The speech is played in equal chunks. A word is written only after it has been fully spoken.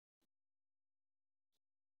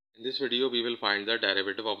In this video, we will find the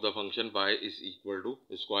derivative of the function y is equal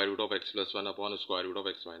to square root of x plus 1 upon square root of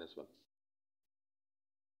x minus 1.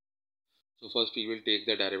 So first we will take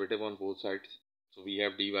the derivative on both sides. So we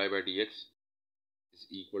have dy by dx is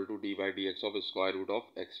equal to dy dx of square root of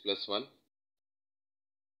x plus 1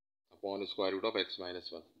 upon square root of x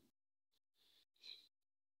minus 1.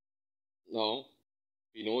 Now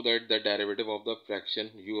we know that the derivative of the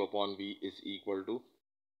fraction u upon v is equal to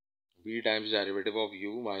v times derivative of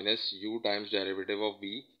u minus u times derivative of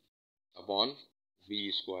v upon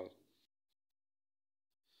v square.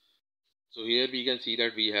 So here we can see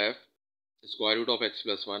that we have square root of x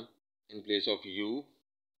plus 1 in place of u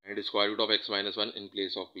and square root of x minus 1 in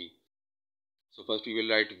place of v. So first we will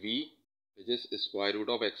write v, which is square root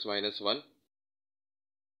of x minus 1,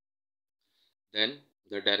 then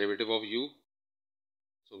the derivative of u.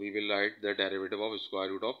 So we will write the derivative of square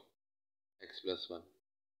root of x plus 1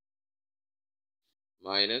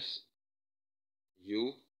 minus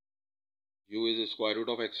u is square root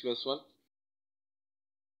of x plus 1,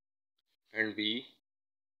 and v,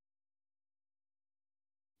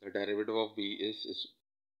 the derivative of v is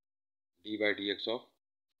d by dx of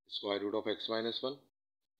square root of x minus 1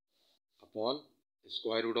 upon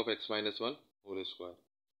square root of x minus 1 whole square.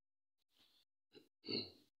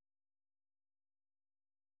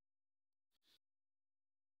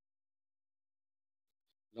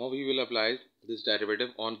 Now we will apply this derivative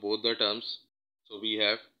on both the terms. So we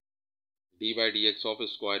have d by dx of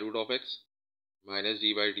square root of x minus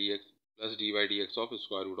d by dx plus d by dx of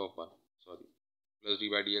square root of 1, plus d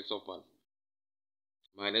by dx of 1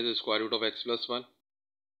 minus square root of x plus 1,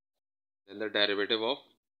 then the derivative of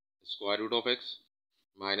square root of x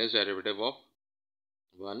minus derivative of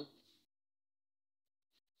 1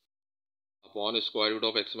 upon square root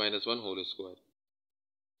of x minus 1 whole square.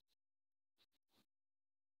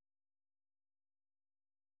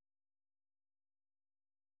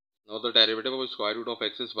 Now the derivative of square root of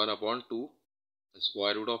x is 1 upon 2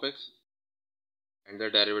 square root of x, and the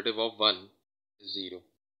derivative of 1 is 0.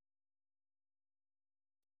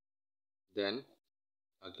 Then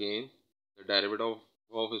again the derivative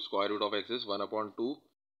of square root of x is 1 upon 2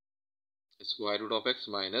 square root of x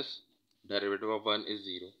minus derivative of 1 is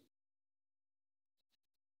 0.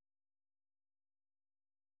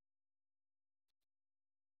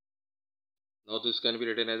 Now this can be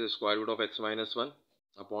written as square root of x minus 1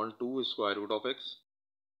 upon 2 square root of x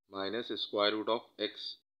minus square root of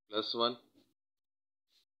x plus 1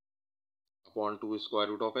 upon 2 square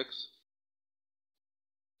root of x,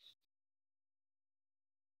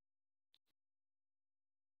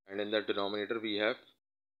 and in the denominator we have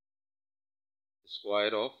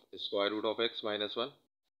square root of x minus 1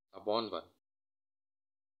 upon 1.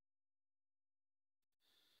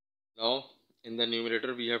 Now in the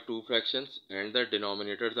numerator we have two fractions and the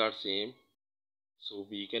denominators are same, so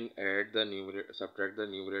we can add the numerator, subtract the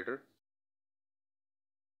numerator,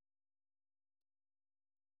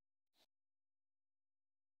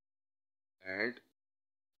 and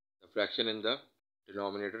the fraction in the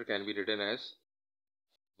denominator can be written as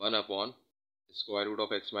 1 upon square root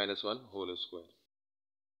of x minus 1 whole square.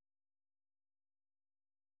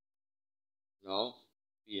 Now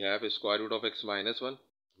we have square root of x minus 1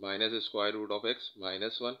 minus square root of x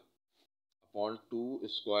minus 1 upon 2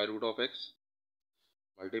 square root of x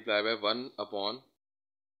multiplied by 1 upon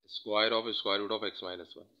square root of x minus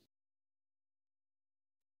 1.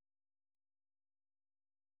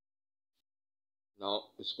 Now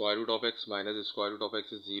square root of x minus square root of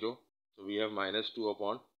x is 0. So we have minus 2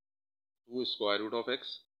 upon 2 square root of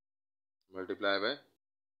x multiplied by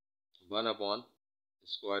 1 upon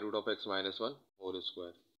square root of x minus 1 whole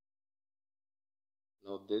square.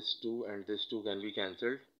 Now this 2 and this 2 can be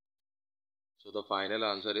cancelled. So the final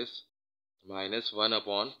answer is minus 1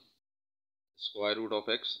 upon square root of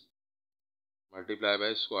x multiplied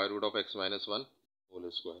by square root of x minus 1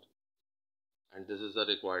 whole square. And this is the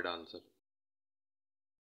required answer.